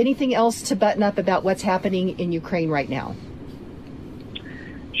you. Anything else to button up about what's happening in Ukraine right now?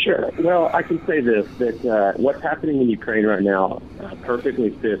 Sure. Well, I can say this, that what's happening in Ukraine right now perfectly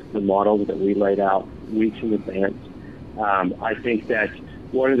fits the models that we laid out weeks in advance. I think that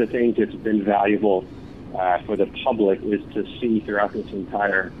one of the things that's been valuable for the public is to see throughout this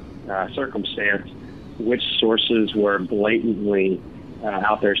entire circumstance which sources were blatantly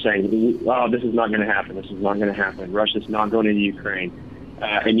out there saying, "Oh, this is not going to happen. This is not going to happen. Russia's not going into Ukraine,"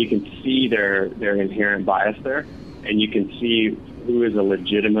 and you can see their inherent bias there, and you can see who is a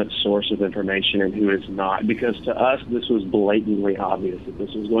legitimate source of information and who is not. Because to us, this was blatantly obvious that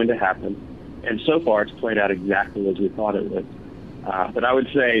this was going to happen, and so far it's played out exactly as we thought it would. But I would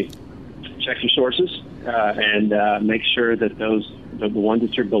say, check your sources and make sure that the ones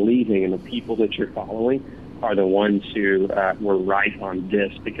that you're believing and the people that you're following are the ones who were right on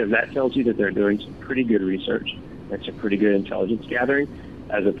this, because that tells you that they're doing some pretty good research. That's a pretty good intelligence gathering,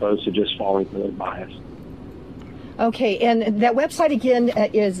 as opposed to just falling for their bias. Okay, and that website again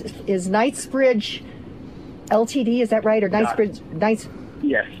is Knightsbridge Ltd. Is that right, or Knightsbridge?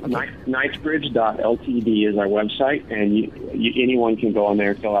 Yes, okay. Knightsbridge.ltd is our website, and anyone can go on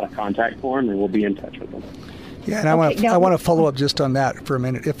there and fill out a contact form, and we'll be in touch with them. Yeah, and I want to follow up just on that for a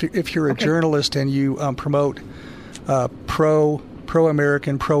minute. If you're a journalist and you promote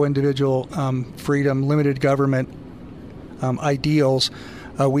pro-American, pro-individual freedom, limited government ideals,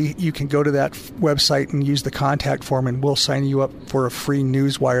 you can go to that website and use the contact form, and we'll sign you up for a free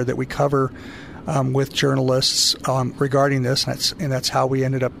newswire that we cover with journalists regarding this. And that's how we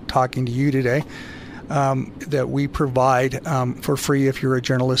ended up talking to you today. That we provide for free if you're a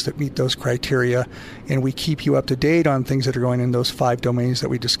journalist that meet those criteria, and we keep you up to date on things that are going in those 5 domains that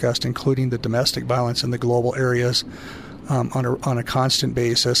we discussed, including the domestic violence in the global areas on a constant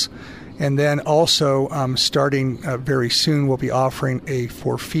basis. And then also starting very soon, we'll be offering a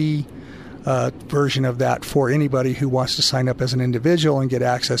for-fee version of that for anybody who wants to sign up as an individual and get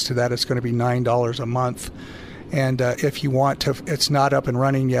access to that. It's going to be $9 a month. And if you want to, it's not up and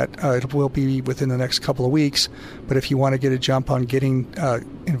running yet. It will be within the next couple of weeks. But if you want to get a jump on getting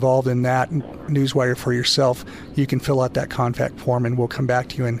involved in that newswire for yourself, you can fill out that contact form, and we'll come back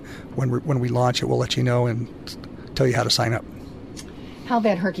to you. And when we launch it, we'll let you know and tell you how to sign up. Hal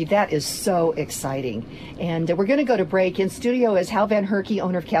Van Herky, that is so exciting. And we're going to go to break. In studio is Hal Van Herky,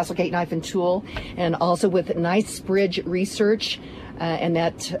 owner of Castlegate Knife and Tool, and also with Knightsbridge Research. And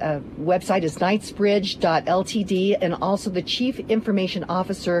that website is knightsbridge.ltd, and also the Chief Information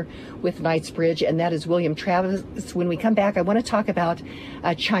Officer with Knightsbridge, and that is William Travis. When we come back, I want to talk about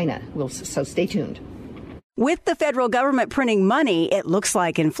China. So stay tuned. With the federal government printing money, it looks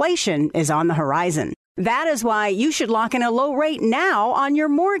like inflation is on the horizon. That is why you should lock in a low rate now on your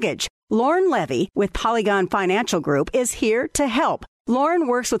mortgage. Lauren Levy with Polygon Financial Group is here to help. Lauren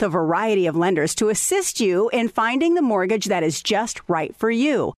works with a variety of lenders to assist you in finding the mortgage that is just right for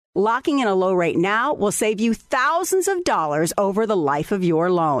you. Locking in a low rate now will save you thousands of dollars over the life of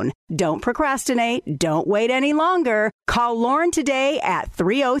your loan. Don't procrastinate. Don't wait any longer. Call Lauren today at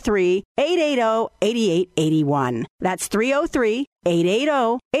 303-880-8881. That's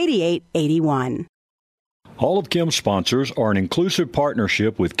 303-880-8881. All of Kim's sponsors are an inclusive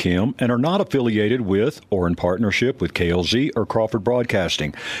partnership with Kim and are not affiliated with or in partnership with KLZ or Crawford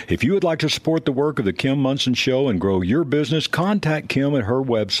Broadcasting. If you would like to support the work of the Kim Munson Show and grow your business, contact Kim at her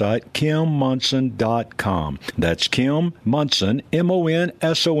website, kimmunson.com. That's Kim Munson,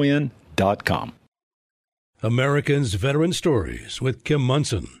 MONSON.com. Americans Veteran Stories with Kim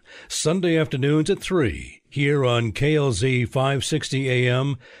Munson, Sunday afternoons at 3. Here on KLZ 560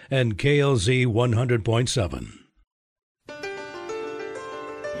 AM and KLZ 100.7.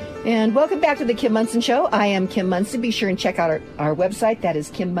 And welcome back to the Kim Munson Show. I am Kim Munson. Be sure and check out our website. That is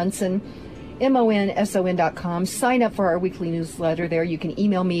Kim Munson, MONSON.com. Sign up for our weekly newsletter there. You can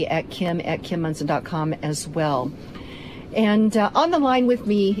email me at kim@kimmunson.com as well. And on the line with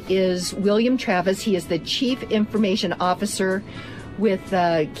me is William Travis. He is the Chief Information Officer with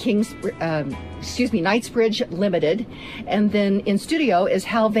Knightsbridge Limited. And then in studio is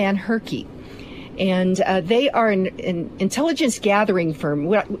Hal Van Herky. And they are an intelligence gathering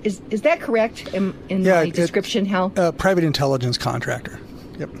firm. Is that correct in my description, Hal? Private intelligence contractor.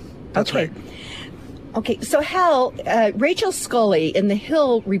 Yep, that's right. Okay, so Hal, Rachel Scully in The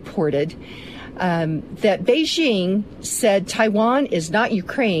Hill reported that Beijing said Taiwan is not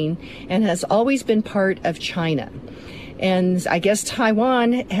Ukraine and has always been part of China. And I guess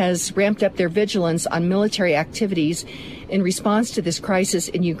Taiwan has ramped up their vigilance on military activities in response to this crisis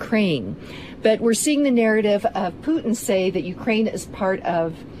in Ukraine. But we're seeing the narrative of Putin say that Ukraine is part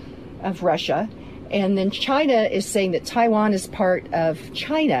of Russia, and then China is saying that Taiwan is part of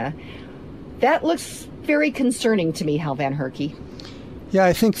China. That looks very concerning to me, Hal Van Herky. Yeah,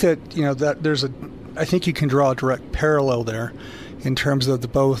 I think that I think you can draw a direct parallel there. In terms of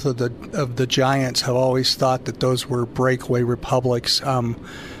both of the giants have always thought that those were breakaway republics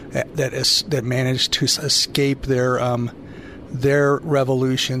that managed to escape their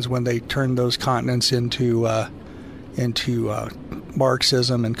revolutions when they turned those continents into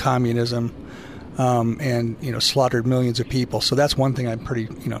Marxism and communism, and slaughtered millions of people. So that's one thing I'm pretty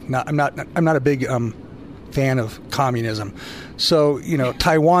I'm not a big fan of communism. So,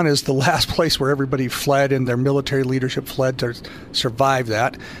 Taiwan is the last place where everybody fled and their military leadership fled to survive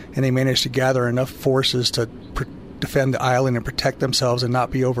that. And they managed to gather enough forces to defend the island and protect themselves and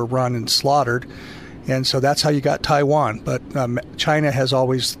not be overrun and slaughtered. And so that's how you got Taiwan. But China has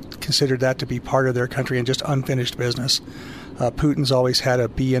always considered that to be part of their country and just unfinished business. Putin's always had a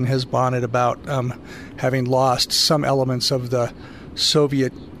bee in his bonnet about having lost some elements of the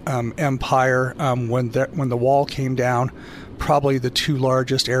Soviet empire when the wall came down. Probably the two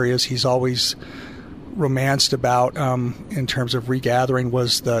largest areas he's always romanced about in terms of regathering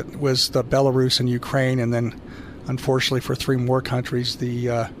was the Belarus and Ukraine, and then unfortunately for three more countries,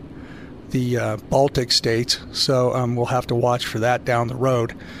 the Baltic states. So we'll have to watch for that down the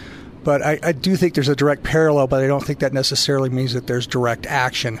road. But I do think there's a direct parallel, but I don't think that necessarily means that there's direct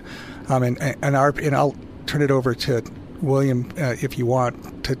action. And I'll turn it over to William if you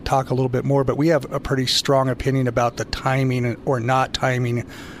want to talk a little bit more. But we have a pretty strong opinion about the timing or not timing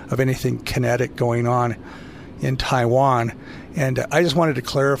of anything kinetic going on in Taiwan. And I just wanted to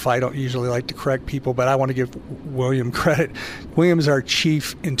clarify, I don't usually like to correct people, but I want to give William credit. William's our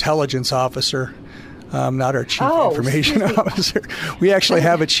chief intelligence officer, not our chief information officer. We actually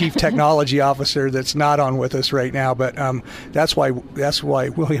have a chief technology officer that's not on with us right now, but that's why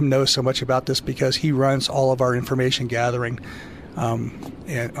William knows so much about this, because he runs all of our information gathering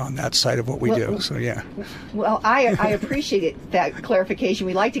and on that side of what we do. So yeah. Well, I appreciate that clarification.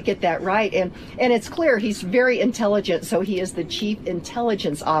 We like to get that right, and it's clear he's very intelligent. So he is the chief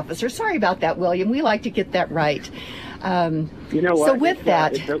intelligence officer. Sorry about that, William. We like to get that right. You know what? So with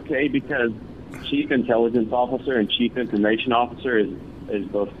that, it's okay, because Chief Intelligence Officer and Chief Information Officer is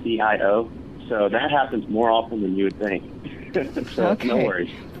both CIO, so that happens more often than you would think. So okay. No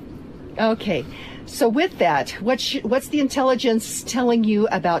worries. Okay. So with that, what's the intelligence telling you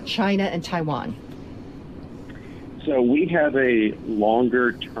about China and Taiwan? So we have a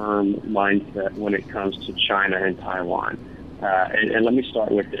longer-term mindset when it comes to China and Taiwan. And let me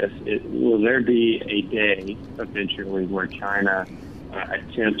start with this. Will there be a day eventually where China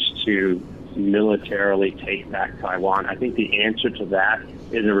attempts to militarily take back Taiwan? I think the answer to that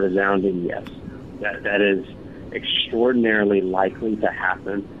is a resounding yes. That is extraordinarily likely to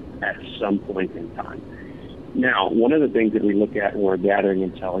happen at some point in time. Now, one of the things that we look at when we're gathering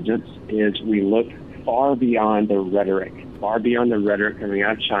intelligence is we look far beyond the rhetoric coming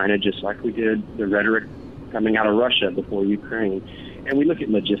out of China, just like we did the rhetoric coming out of Russia before Ukraine. And we look at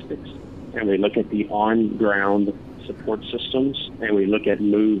logistics, and we look at the on-ground support systems, and we look at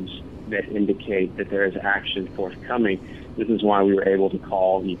moves that indicate that there is action forthcoming. This is why we were able to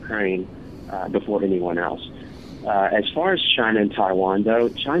call Ukraine before anyone else. As far as China and Taiwan, though,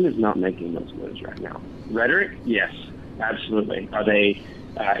 China's not making those moves right now. Rhetoric, yes, absolutely. Are they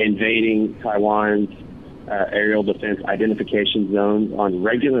invading Taiwan's aerial defense identification zones on a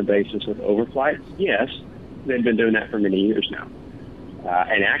regular basis with overflights? Yes, they've been doing that for many years now.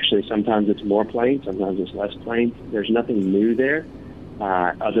 And actually, sometimes it's more planes, sometimes it's less planes. There's nothing new there,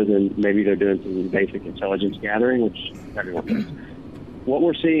 other than maybe they're doing some basic intelligence gathering, which everyone does. What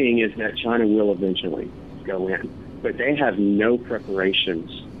we're seeing is that China will eventually go in, but they have no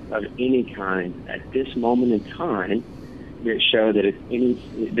preparations of any kind at this moment in time that show that it's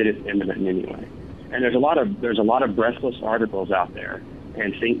imminent in any way. And there's a lot of breathless articles out there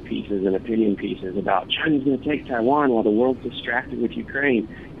and think pieces and opinion pieces about China's going to take Taiwan while the world's distracted with Ukraine.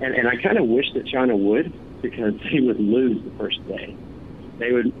 And I kind of wish that China would, because they would lose the first day.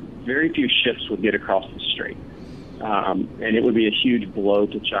 Very few ships would get across the strait. And it would be a huge blow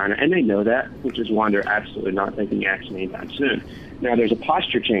to China. And they know that, which is why they're absolutely not taking action anytime soon. Now, there's a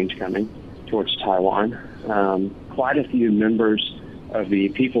posture change coming towards Taiwan. Quite a few members of the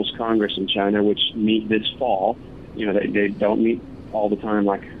People's Congress in China, which meet this fall, they don't meet all the time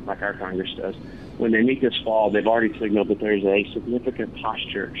like our Congress does. When they meet this fall, they've already signaled that there's a significant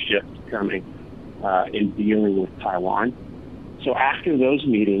posture shift coming in dealing with Taiwan. So after those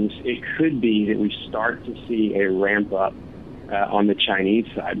meetings, it could be that we start to see a ramp up on the Chinese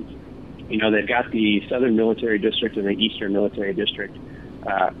side. They've got the Southern Military District and the Eastern Military District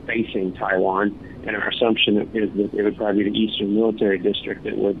facing Taiwan, and our assumption is that it would probably be the Eastern Military District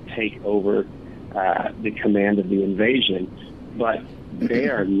that would take over the command of the invasion. But they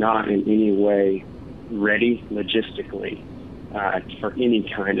are not in any way ready logistically for any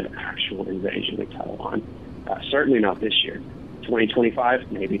kind of actual invasion of Taiwan. Certainly not this year.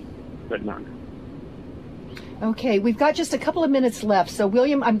 2025, maybe, but not. Okay, we've got just a couple of minutes left. So,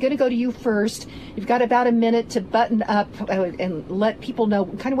 William, I'm going to go to you first. You've got about a minute to button up and let people know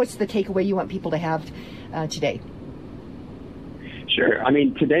kind of what's the takeaway you want people to have today. Sure. I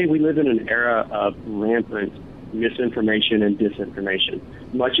mean, today we live in an era of rampant misinformation and disinformation.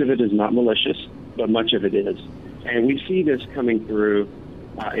 Much of it is not malicious, but much of it is. And we see this coming through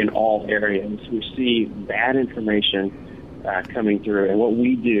in all areas. We see bad information coming through. And what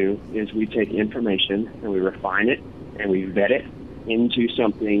we do is we take information and we refine it and we vet it into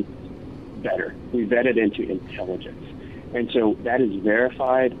something better. We vet it into intelligence. And so that is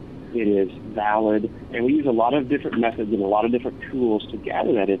verified, it is valid, and we use a lot of different methods and a lot of different tools to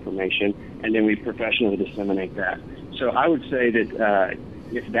gather that information, and then we professionally disseminate that. So I would say that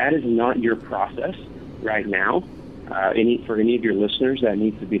if that is not your process right now, for any of your listeners, that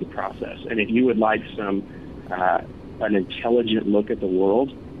needs to be the process. And if you would like an intelligent look at the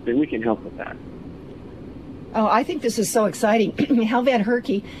world, then we can help with that. Oh, I think this is so exciting. Hal Van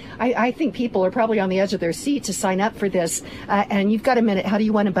Herky, I think people are probably on the edge of their seat to sign up for this. And you've got a minute. How do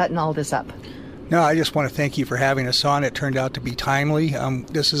you want to button all this up? No, I just want to thank you for having us on. It turned out to be timely.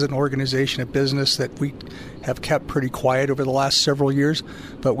 This is an organization, a business that we have kept pretty quiet over the last several years,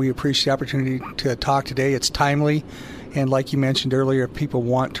 but we appreciate the opportunity to talk today. It's timely. And like you mentioned earlier, if people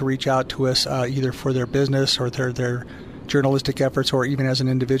want to reach out to us either for their business or their journalistic efforts or even as an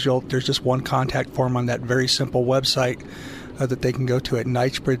individual, there's just one contact form on that very simple website that they can go to at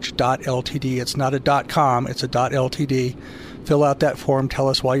knightsbridge.ltd. It's not a .com, it's a .ltd. Fill out that form, tell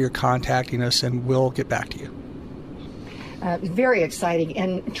us why you're contacting us, and we'll get back to you. Very exciting.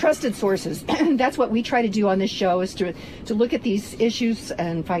 And trusted sources. That's what we try to do on this show, is to look at these issues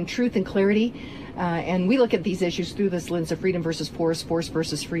and find truth and clarity. And we look at these issues through this lens of freedom versus force, force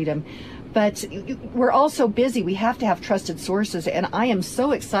versus freedom. But we're all so busy, we have to have trusted sources. And I am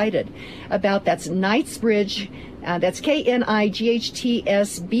so excited about that's Knightsbridge, that's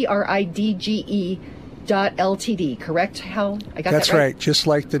KNIGHTSBRIDGE.LTD, correct, Hal? I got that right? That's right, just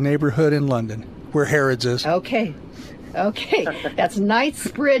like the neighborhood in London, where Harrods is. Okay, that's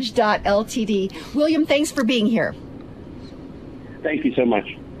Knightsbridge.ltd. William, thanks for being here. Thank you so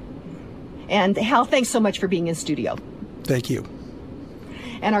much. And Hal, thanks so much for being in studio. Thank you.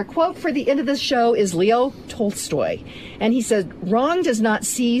 And our quote for the end of this show is Leo Tolstoy. And he said, "Wrong does not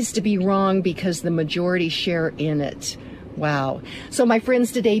cease to be wrong because the majority share in it." Wow. So my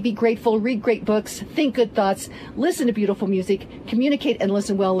friends, today, be grateful, read great books, think good thoughts, listen to beautiful music, communicate and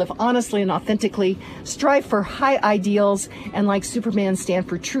listen well, live honestly and authentically, strive for high ideals, and like Superman, stand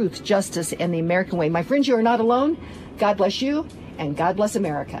for truth, justice, and the American way. My friends, you are not alone. God bless you, and God bless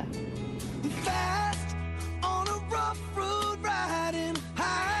America. Fast on a rough road, riding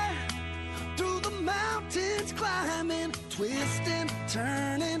high through the mountains, climbing, twisting,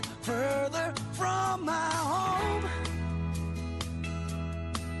 turning further from my home.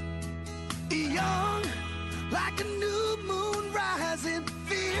 Young, like a new moon rising,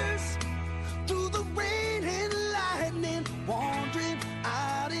 fierce through the rain and lightning, wandering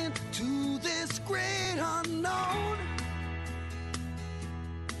out into this great unknown.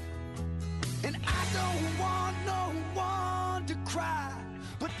 And I don't want no one to cry.